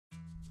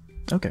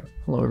Okay,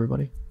 hello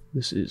everybody.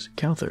 This is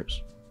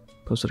Cowthers.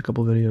 Posted a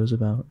couple videos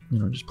about,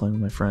 just playing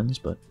with my friends,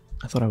 but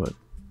I thought I would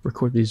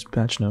record these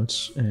patch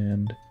notes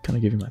and kind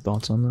of give you my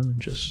thoughts on them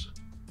and just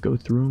go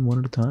through them one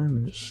at a time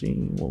and just see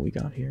what we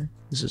got here.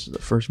 This is the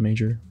first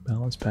major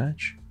balance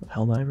patch of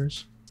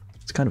Helldivers.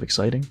 It's kind of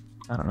exciting.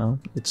 I don't know.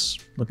 It's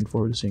looking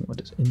forward to seeing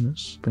what is in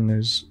this. I think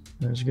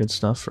there's good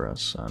stuff for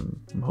us.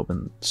 I'm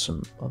hoping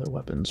some other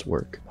weapons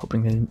work.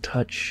 Hoping they didn't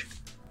touch.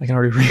 I'm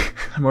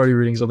already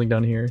reading something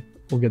down here.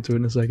 We'll get to it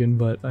in a second,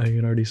 but I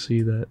can already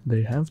see that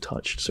they have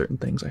touched certain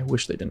things I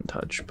wish they didn't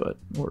touch, but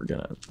we're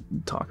gonna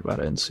talk about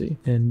it and see.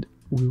 And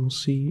we will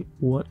see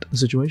what the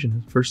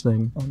situation is. First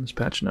thing on this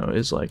patch note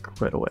is like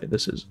right away,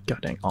 this is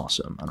goddamn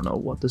awesome. I don't know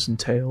what this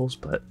entails,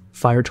 but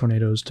fire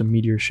tornadoes to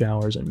meteor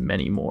showers and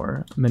many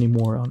more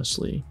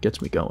honestly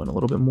gets me going. A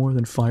little bit more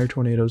than fire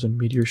tornadoes and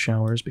meteor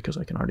showers because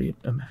I can already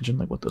imagine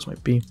like what those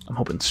might be. I'm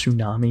hoping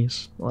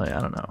tsunamis, like I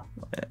don't know.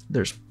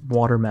 There's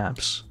water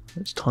maps.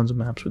 There's tons of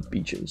maps with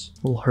beaches.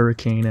 A little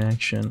hurricane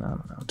action, I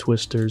don't know,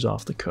 twisters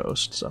off the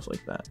coast, stuff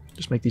like that.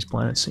 Just make these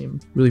planets seem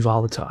really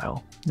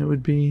volatile. It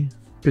would be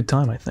a good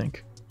time, I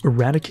think.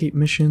 Eradicate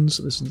missions,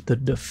 this is the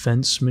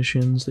defense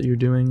missions that you're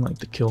doing, like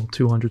to kill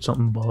 200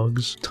 something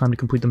bugs. Time to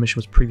complete the mission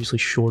was previously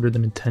shorter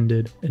than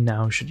intended, and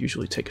now should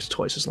usually take us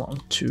twice as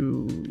long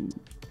to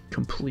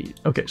complete.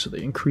 Okay, so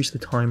they increase the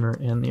timer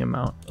and the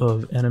amount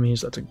of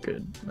enemies. That's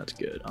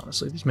good,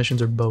 honestly. These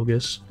missions are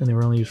bogus and they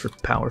were only used for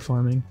power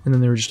farming, and then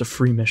they were just a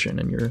free mission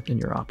in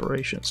your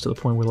operations, to the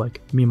point where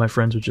like me and my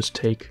friends would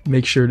just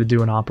make sure to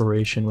do an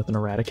operation with an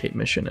eradicate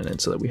mission in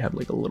it so that we have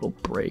like a little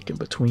break in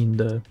between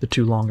the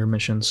two longer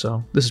missions.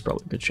 So this is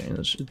probably a good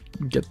change.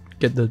 Get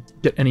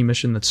any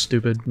mission that's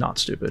stupid not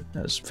stupid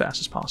as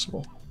fast as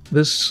possible.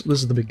 This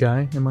is the big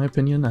guy, in my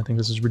opinion. I think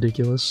this is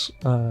ridiculous,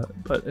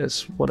 but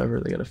it's whatever.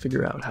 They gotta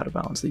figure out how to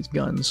balance these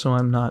guns, so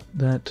I'm not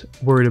that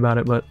worried about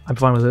it, but I'm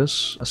fine with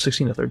this. A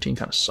 16 to 13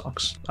 kind of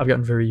sucks. I've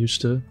gotten very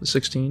used to the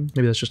 16.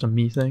 Maybe that's just a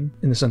me thing,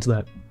 in the sense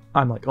that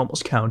I'm like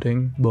almost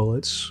counting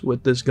bullets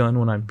with this gun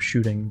when I'm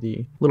shooting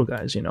the little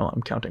guys,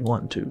 I'm counting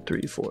 1, 2,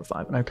 3, 4,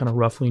 5, and I kind of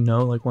roughly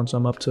know like once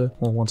I'm up to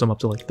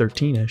like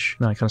 13-ish,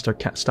 then I kind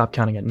of stop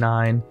counting at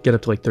 9, get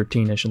up to like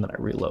 13-ish, and then I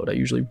reload. I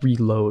usually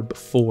reload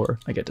before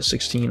I get to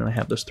 16, and I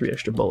have those 3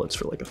 extra bullets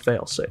for like a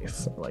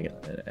fail-safe, like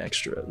an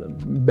extra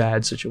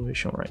bad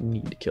situation where I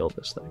need to kill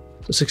this thing.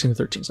 So 16 to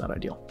 13 is not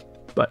ideal.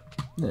 But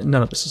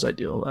none of this is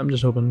ideal. I'm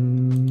just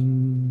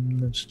hoping.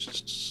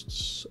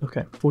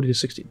 Okay, 40 to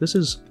 60. This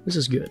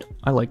is good.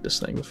 I liked this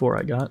thing before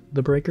I got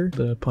the breaker,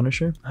 the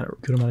Punisher. I had a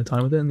good amount of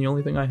time with it, and the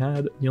only thing I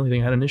had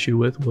an issue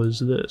with was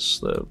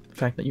the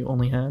fact that you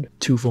only had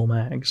 2 full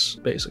mags,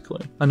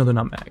 basically. I know they're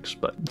not mags,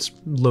 but it's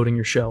loading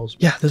your shells.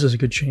 Yeah, this is a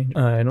good change.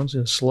 I don't see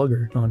a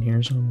slugger on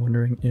here, so I'm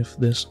wondering if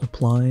this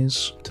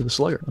applies to the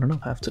slugger. I don't know.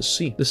 I have to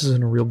see. This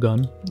isn't a real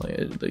gun.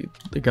 Like,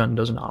 the gun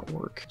does not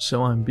work.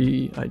 So I'd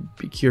be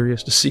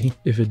curious to see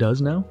if it does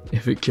now.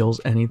 If it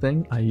kills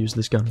anything. I used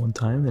this gun one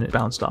time and it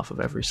bounced off of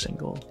every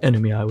single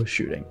enemy I was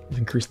shooting. I've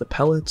increased the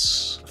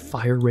pellets,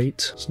 fire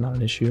rate, it's not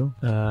an issue,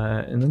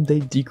 and then they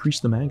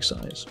decreased the mag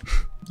size.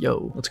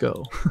 Yo, let's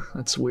go.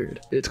 That's weird.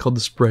 It's called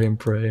the spray and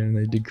pray, and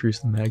they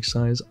decreased the mag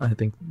size. I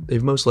think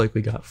they've most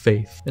likely got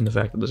faith in the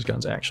fact that this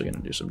gun's actually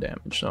going to do some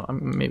damage, so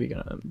I'm maybe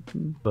gonna,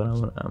 but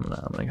I'm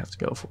gonna have to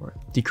go for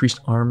it. Decreased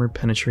armor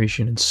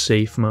penetration in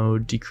safe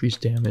mode,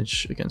 decreased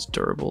damage against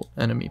durable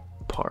enemy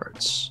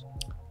parts.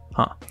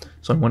 Huh.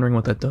 So I'm wondering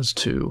what that does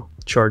to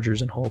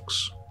chargers and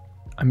hulks.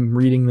 I'm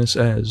reading this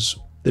as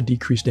the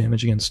decreased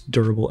damage against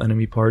durable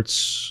enemy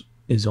parts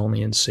is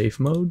only in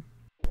safe mode.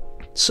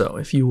 So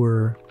if you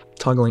were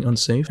toggling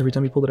unsafe every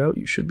time you pulled it out,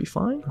 you should be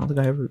fine. I don't think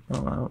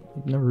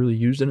I've never really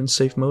used it in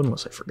safe mode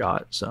unless I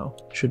forgot, so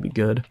should be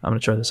good. I'm gonna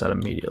try this out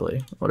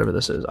immediately. Whatever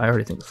this is, I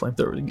already think the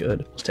flamethrower is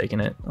good. I was taking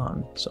it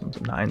on some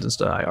 9s and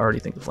stuff. I already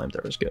think the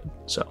flamethrower is good.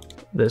 So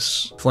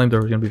this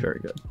flamethrower is gonna be very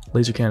good.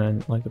 Laser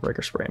cannon, like the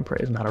breaker spray and pray,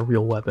 is not a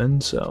real weapon,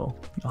 so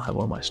I'll have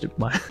one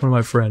of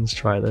my friends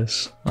try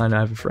this. I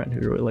have a friend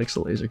who really likes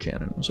the laser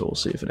cannon, so we'll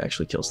see if it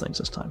actually kills things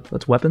this time.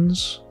 That's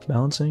weapons,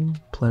 balancing,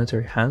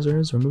 planetary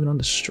hazards. We're moving on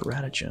to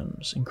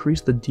stratagems. Increase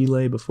the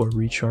delay before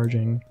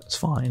recharging. That's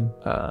fine.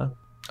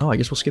 Oh, I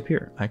guess we'll skip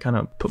here. I kind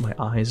of put my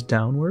eyes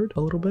downward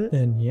a little bit,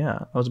 and yeah,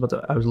 I was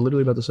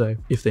literally about to say,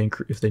 if they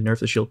nerf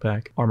the shield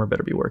pack, armor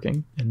better be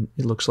working, and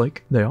it looks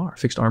like they are.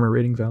 Fixed armor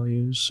rating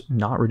values,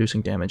 not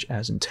reducing damage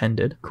as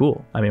intended.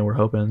 Cool. I mean, we're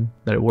hoping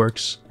that it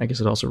works. I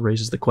guess it also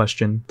raises the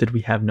question, did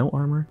we have no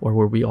armor, or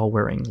were we all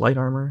wearing light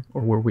armor,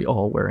 or were we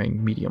all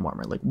wearing medium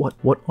armor? Like,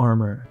 what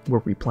armor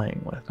were we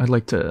playing with?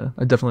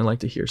 I'd definitely like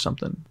to hear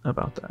something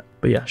about that.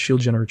 But yeah, shield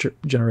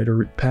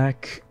generator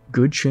pack,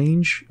 good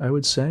change, I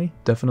would say.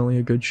 Definitely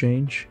a good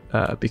change,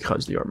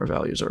 because the armor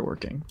values are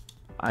working.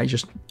 I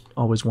just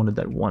always wanted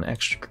that one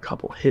extra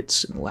couple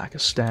hits and lack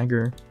of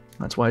stagger.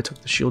 That's why I took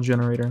the shield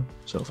generator.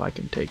 So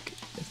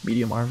if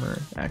medium armor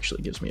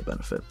actually gives me a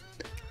benefit.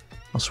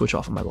 I'll switch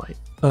off of my light.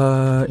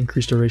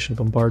 Increased duration of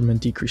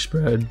bombardment, decreased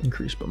spread,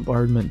 increased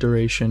bombardment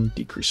duration,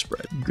 decreased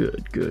spread.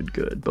 Good, good,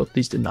 good. Both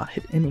these did not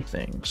hit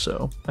anything,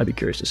 so I'd be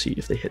curious to see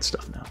if they hit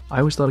stuff now. I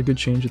always thought a good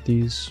change with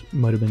these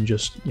might have been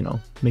just, you know,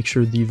 make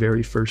sure the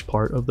very first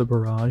part of the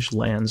barrage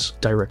lands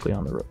directly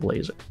on the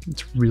laser.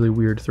 It's really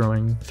weird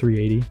throwing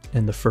 380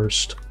 and the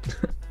first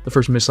the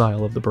first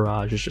missile of the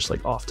barrage is just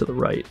like off to the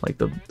right, like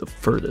the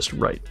furthest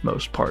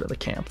rightmost part of the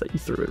camp that you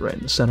threw it right in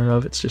the center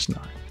of. It's just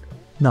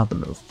not the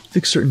move.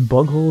 Fix certain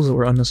bug holes that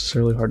were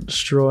unnecessarily hard to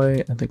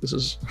destroy. I think this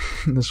is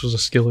this was a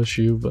skill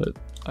issue, but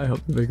I hope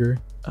the vigor.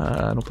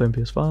 I don't play on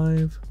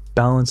PS5.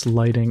 Balanced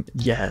lighting.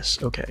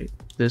 Yes, okay.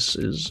 This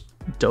is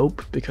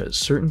dope because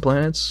certain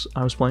planets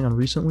I was playing on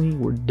recently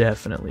were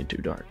definitely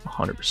too dark.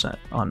 100%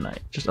 on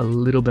night. Just a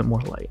little bit more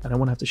light. I don't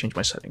want to have to change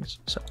my settings.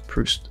 So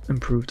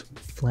improved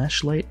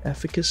flashlight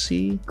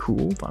efficacy.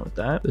 Cool, fine with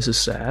that. This is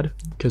sad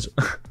because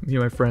me and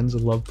my friends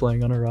love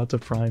playing on Arata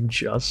Prime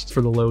just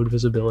for the load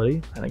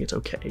visibility. I think it's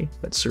okay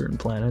that certain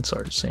planets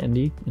are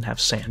sandy and have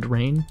sand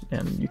rain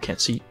and you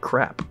can't see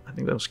crap. I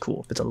think that was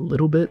cool. If it's a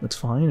little bit, that's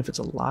fine. If it's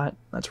a lot,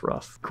 that's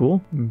rough.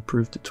 Cool.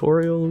 Improved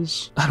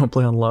tutorials. I don't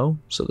play on low,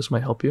 so this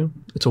might help you.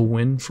 It's a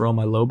win for all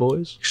my low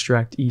boys.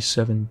 Extract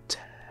E710.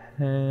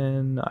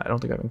 I don't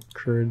think I've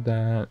incurred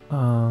that.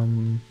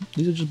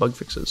 These are just bug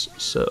fixes.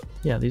 So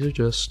yeah, these are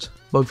just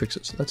bug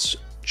fixes. That's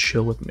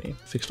chill with me.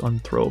 Fixed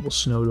unthrowable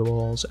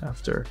snowballs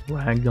after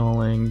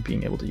ragdolling,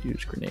 being able to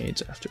use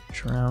grenades after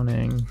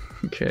drowning.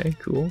 Okay,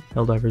 cool.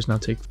 Helldivers now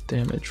take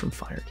damage from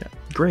fire cap.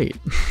 Great.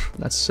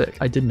 That's sick.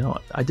 I did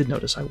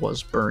notice I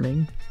was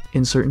burning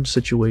in certain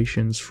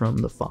situations from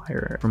the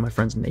fire from my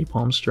friend's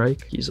napalm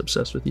strike he's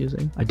obsessed with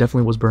using. I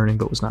definitely was burning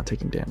but was not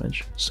taking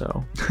damage,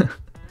 so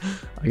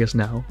I guess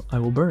now I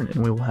will burn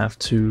and we will have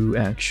to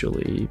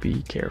actually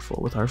be careful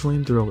with our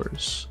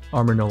flamethrowers.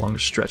 Armor no longer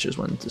stretches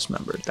when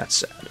dismembered. That's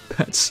sad.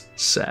 That's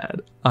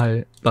sad.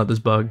 I thought this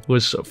bug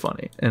was so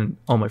funny and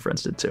all my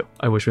friends did too.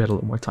 I wish we had a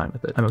little more time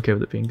with it. I'm okay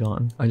with it being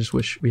gone. I just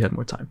wish we had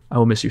more time. I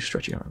will miss you,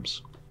 stretchy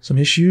arms. Some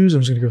issues, I'm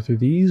just gonna go through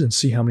these and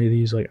see how many of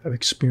these like I've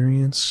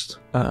experienced.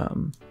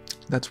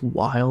 That's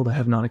wild. I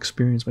have not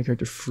experienced my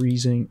character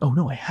freezing. Oh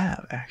no, I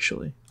have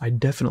actually. I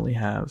definitely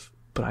have,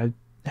 but I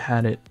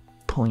had it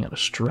pulling out a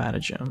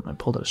stratagem. I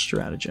pulled out a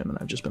stratagem and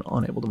I've just been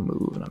unable to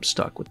move and I'm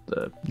stuck with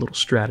the little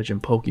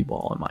stratagem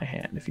pokeball in my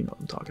hand, if you know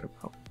what I'm talking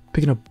about.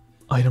 Picking up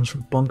items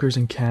from bunkers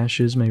and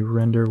caches may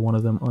render one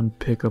of them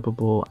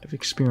unpickable. I've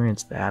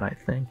experienced that, I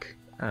think.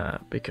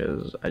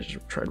 Because I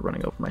just tried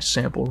running over my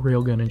sample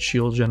railgun and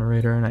shield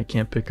generator and I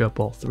can't pick up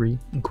all three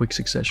in quick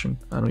succession.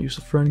 I don't use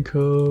the friend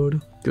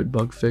code. Good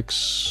bug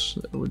fix.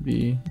 That would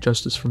be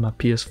justice for my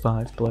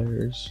PS5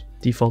 players.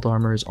 Default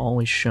armor is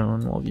always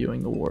shown while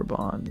viewing the war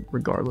bond,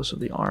 regardless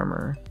of the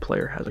armor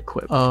player has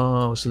equipped.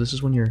 Oh, so this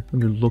is when you're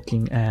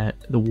looking at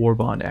the war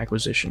bond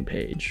acquisition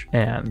page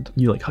and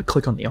you like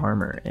click on the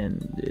armor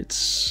and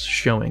it's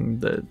showing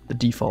the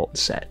default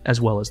set as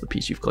well as the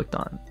piece you've clicked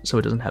on. So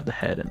it doesn't have the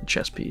head and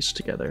chest piece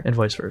together and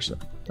vice versa.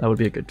 That would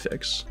be a good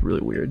fix.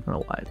 Really weird. I don't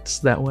know why it's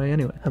that way.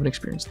 Anyway, haven't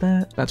experienced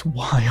that. That's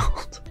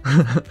wild.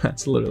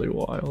 That's literally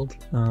wild.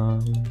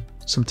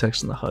 Some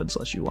text in the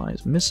HUD/UI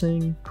is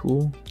missing.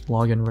 Cool.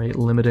 Login rate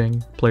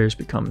limiting. Players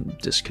become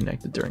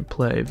disconnected during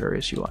play.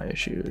 Various UI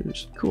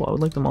issues. Cool. I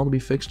would like them all to be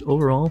fixed.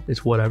 Overall,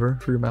 it's whatever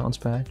for your balance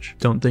patch.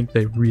 Don't think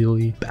they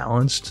really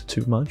balanced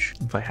too much.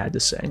 If I had to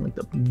say, like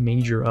the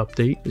major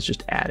update is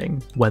just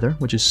adding weather,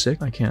 which is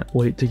sick. I can't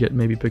wait to get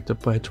maybe picked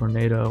up by a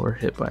tornado or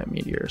hit by a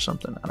meteor or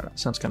something. I don't know. It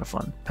sounds kind of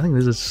fun. I think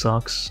this just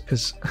sucks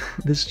because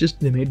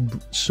they made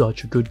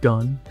such a good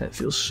gun that it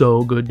feels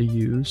so good to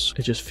use.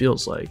 It just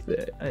feels like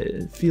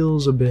it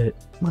feels a bit,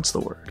 what's the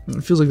word?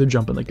 It feels like they're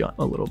jumping the gun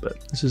a little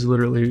bit. This is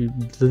literally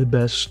the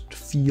best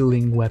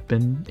feeling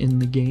weapon in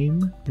the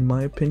game, in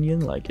my opinion.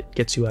 Like, it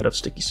gets you out of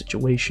sticky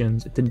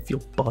situations. It didn't feel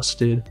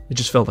busted. It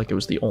just felt like it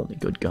was the only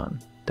good gun.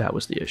 That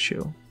was the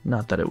issue,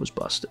 not that it was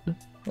busted.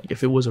 Like,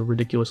 if it was a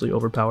ridiculously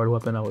overpowered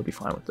weapon, I would be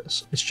fine with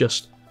this. It's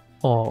just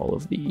all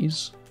of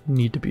these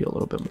need to be a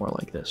little bit more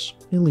like this,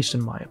 at least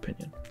in my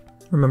opinion.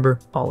 Remember,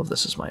 all of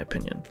this is my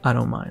opinion. I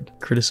don't mind.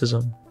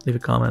 Criticism, leave a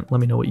comment.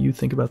 Let me know what you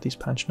think about these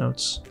patch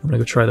notes. I'm gonna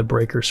go try the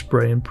breaker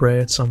spray and pray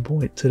at some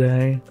point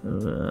today.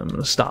 I'm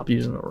gonna stop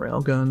using the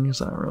railgun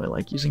because I don't really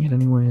like using it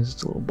anyways.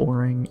 It's a little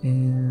boring.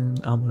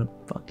 And I'm gonna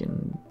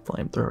fucking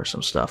flamethrower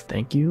some stuff.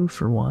 Thank you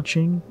for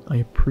watching. I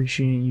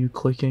appreciate you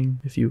clicking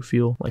if you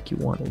feel like you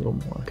want a little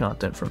more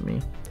content from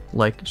me.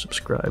 Like,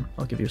 subscribe.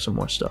 I'll give you some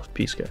more stuff.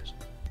 Peace, guys.